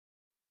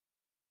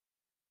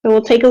So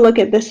we'll take a look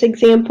at this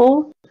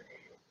example,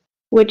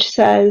 which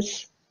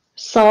says,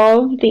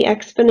 solve the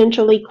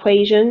exponential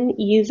equation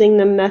using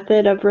the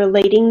method of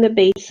relating the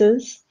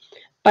bases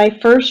by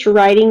first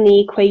writing the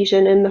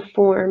equation in the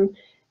form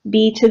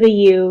b to the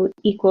u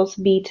equals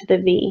b to the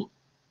v.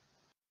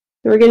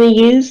 We're going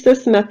to use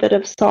this method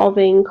of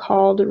solving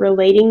called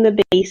relating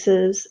the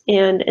bases,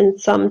 and in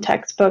some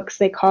textbooks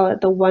they call it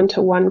the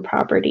one-to-one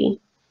property.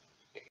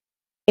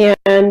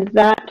 And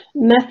that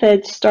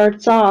method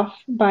starts off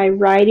by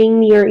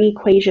writing your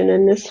equation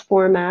in this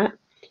format,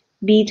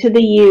 b to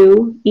the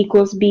u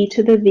equals b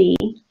to the v.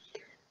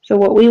 So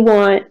what we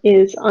want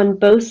is on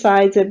both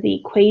sides of the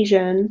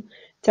equation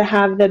to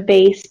have the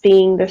base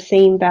being the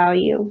same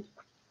value.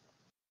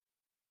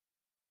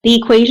 The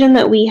equation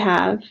that we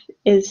have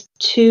is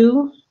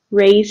 2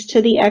 raised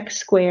to the x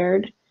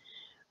squared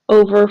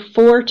over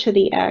 4 to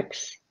the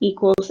x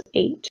equals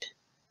 8.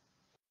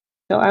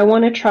 So I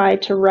want to try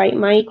to write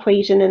my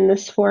equation in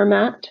this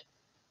format,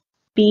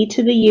 b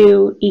to the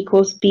u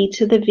equals b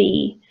to the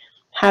v,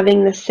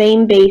 having the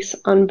same base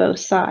on both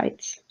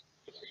sides.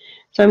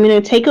 So I'm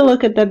going to take a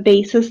look at the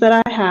bases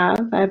that I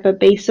have. I have a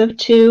base of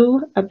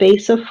 2, a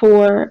base of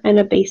 4, and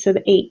a base of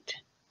 8.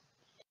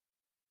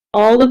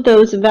 All of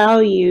those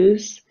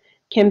values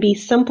can be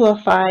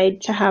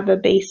simplified to have a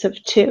base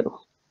of 2.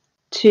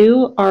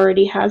 2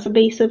 already has a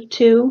base of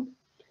 2.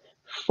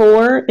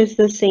 4 is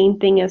the same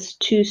thing as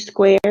 2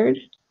 squared.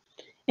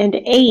 And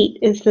 8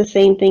 is the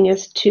same thing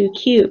as 2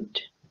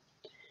 cubed.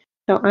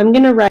 So I'm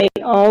going to write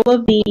all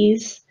of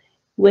these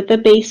with a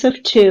base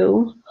of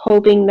 2,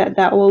 hoping that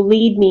that will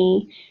lead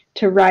me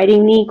to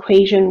writing the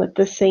equation with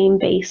the same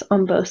base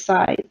on both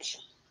sides.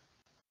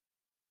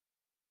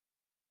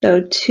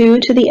 So 2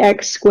 to the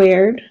x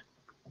squared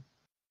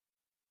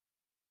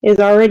is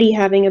already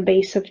having a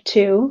base of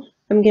 2.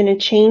 I'm going to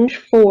change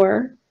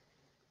 4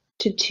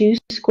 to 2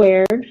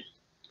 squared.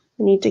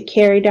 I need to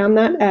carry down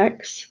that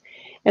x.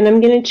 And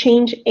I'm going to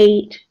change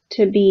 8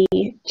 to be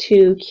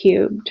 2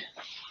 cubed.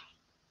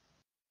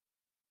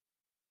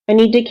 I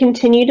need to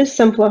continue to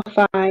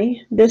simplify.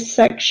 This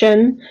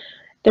section,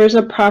 there's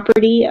a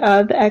property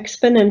of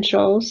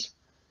exponentials,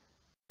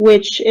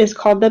 which is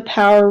called the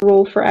power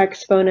rule for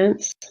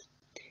exponents.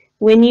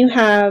 When you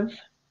have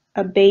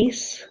a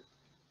base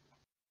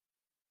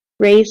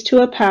raised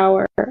to a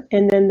power,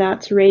 and then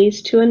that's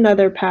raised to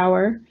another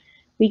power,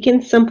 we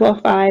can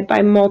simplify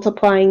by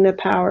multiplying the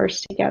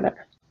powers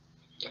together.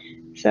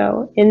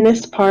 So in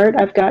this part,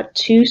 I've got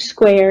 2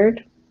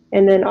 squared,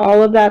 and then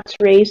all of that's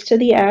raised to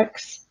the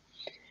x.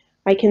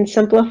 I can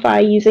simplify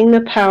using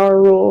the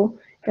power rule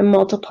and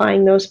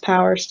multiplying those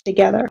powers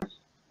together.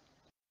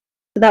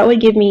 So that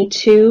would give me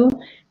 2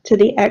 to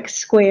the x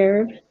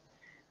squared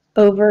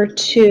over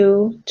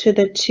 2 to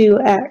the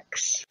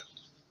 2x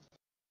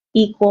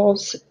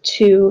equals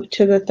 2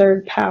 to the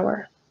third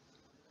power.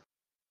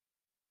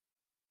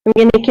 I'm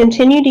going to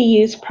continue to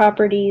use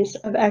properties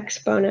of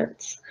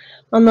exponents.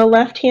 On the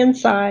left-hand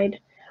side,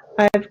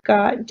 I've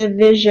got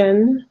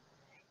division,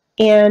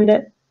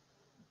 and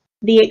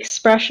the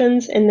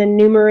expressions in the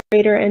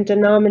numerator and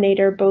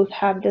denominator both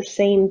have the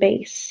same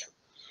base.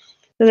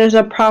 So there's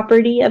a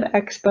property of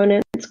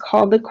exponents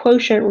called the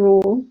quotient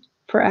rule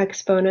for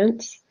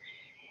exponents.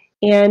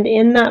 And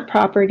in that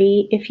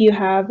property, if you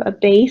have a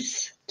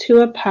base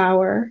to a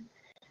power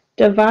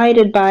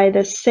divided by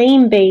the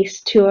same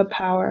base to a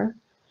power,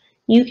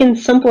 you can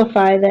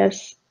simplify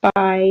this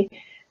by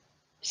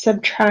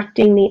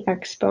subtracting the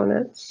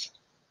exponents.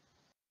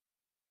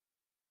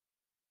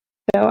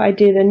 So I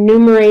do the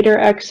numerator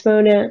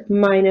exponent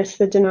minus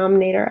the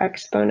denominator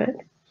exponent.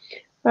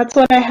 That's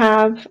what I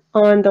have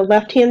on the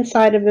left-hand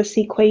side of this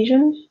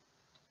equation.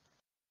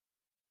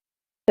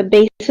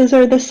 The bases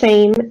are the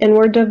same, and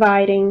we're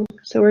dividing,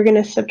 so we're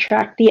going to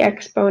subtract the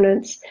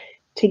exponents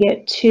to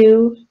get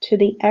 2 to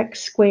the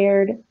x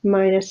squared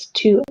minus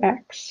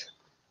 2x.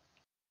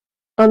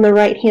 On the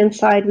right-hand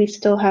side, we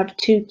still have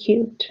 2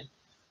 cubed.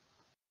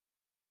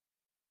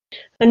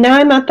 And now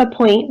I'm at the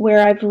point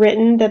where I've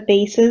written the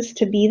bases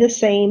to be the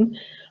same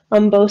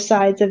on both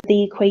sides of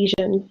the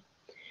equation.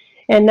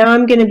 And now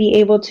I'm going to be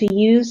able to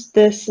use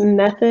this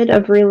method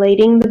of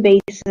relating the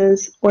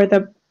bases, or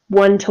the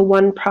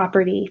one-to-one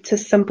property, to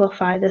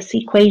simplify this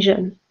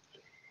equation.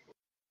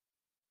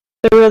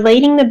 The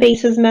relating the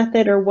bases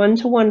method, or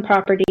one-to-one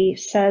property,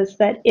 says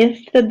that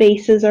if the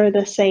bases are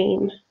the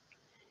same,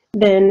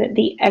 then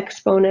the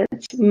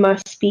exponents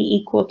must be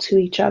equal to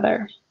each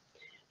other.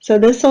 So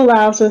this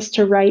allows us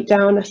to write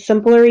down a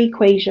simpler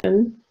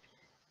equation,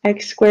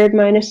 x squared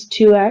minus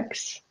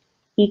 2x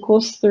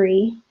equals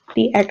 3.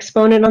 The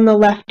exponent on the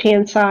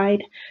left-hand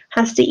side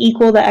has to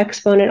equal the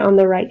exponent on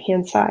the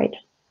right-hand side.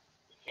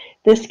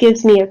 This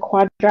gives me a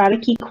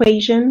quadratic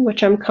equation,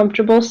 which I'm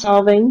comfortable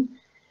solving.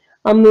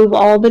 I'll move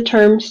all the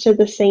terms to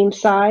the same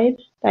side.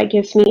 That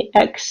gives me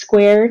x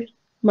squared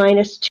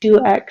minus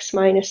 2x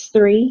minus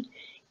 3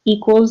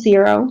 equals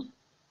 0.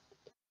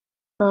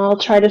 I'll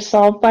try to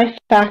solve by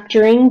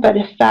factoring, but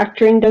if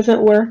factoring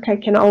doesn't work, I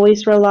can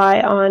always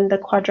rely on the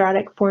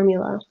quadratic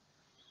formula.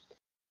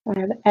 I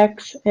have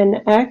x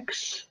and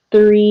x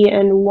 3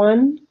 and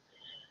 1.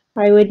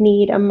 I would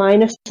need a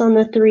minus on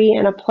the 3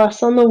 and a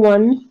plus on the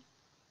 1.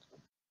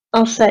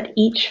 I'll set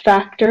each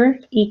factor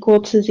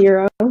equal to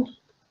 0.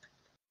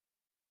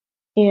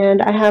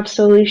 And I have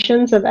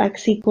solutions of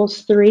x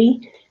equals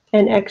 3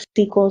 and x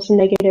equals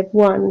negative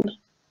 1.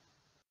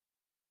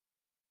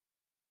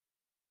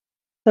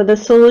 So the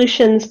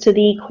solutions to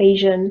the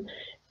equation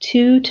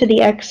 2 to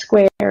the x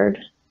squared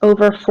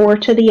over 4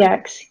 to the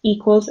x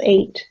equals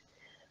 8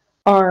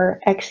 are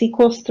x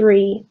equals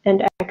 3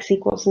 and x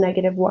equals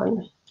negative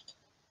 1.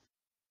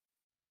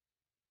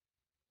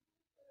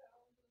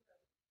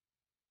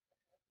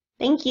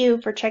 Thank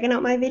you for checking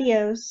out my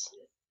videos.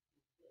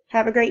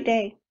 Have a great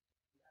day.